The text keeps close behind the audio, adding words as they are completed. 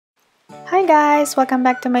Hi guys, welcome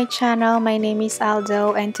back to my channel. My name is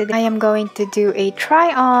Aldo and today I am going to do a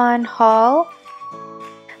try-on haul.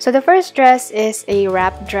 So the first dress is a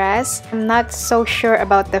wrap dress. I'm not so sure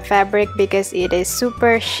about the fabric because it is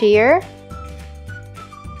super sheer.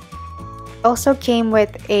 Also came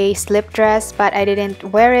with a slip dress, but I didn't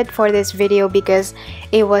wear it for this video because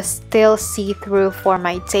it was still see-through for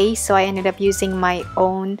my taste, so I ended up using my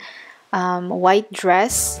own white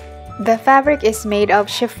dress. The fabric is made of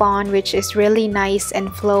chiffon, which is really nice and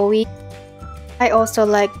flowy. I also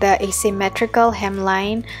like the asymmetrical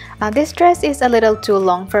hemline. This dress is a little too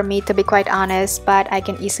long for me, to be quite honest, but I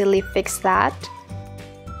can easily fix that.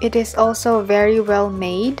 It is also very well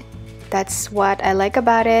made. That's what I like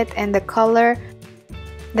about it, and the color.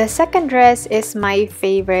 The second dress is my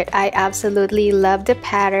favorite. I absolutely love the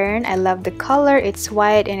pattern. I love the color. It's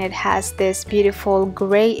white and it has this beautiful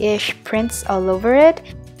grayish prints all over it.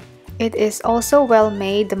 It is also well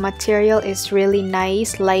made. The material is really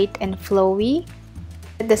nice, light and flowy.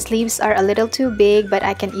 The sleeves are a little too big, but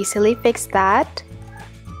I can easily fix that.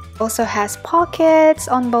 Also has pockets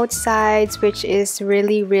on both sides, which is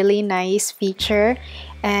really nice feature.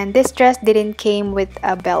 And this dress didn't came with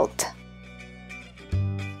a belt.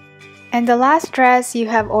 And the last dress, you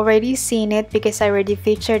have already seen it because I already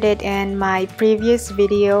featured it in my previous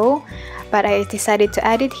video, but I decided to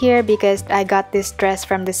add it here because I got this dress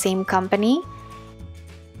from the same company.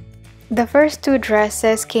 The first two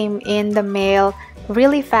dresses came in the mail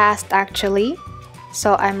really fast actually,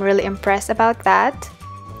 so I'm really impressed about that.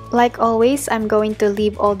 Like always, I'm going to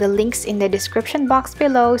leave all the links in the description box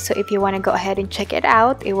below, so if you want to go ahead and check it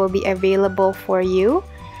out, it will be available for you.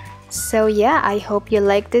 So yeah, I hope you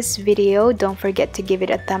like this video. Don't forget to give it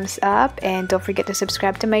a thumbs up and don't forget to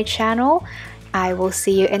subscribe to my channel. I will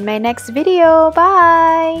see you in my next video.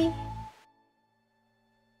 Bye!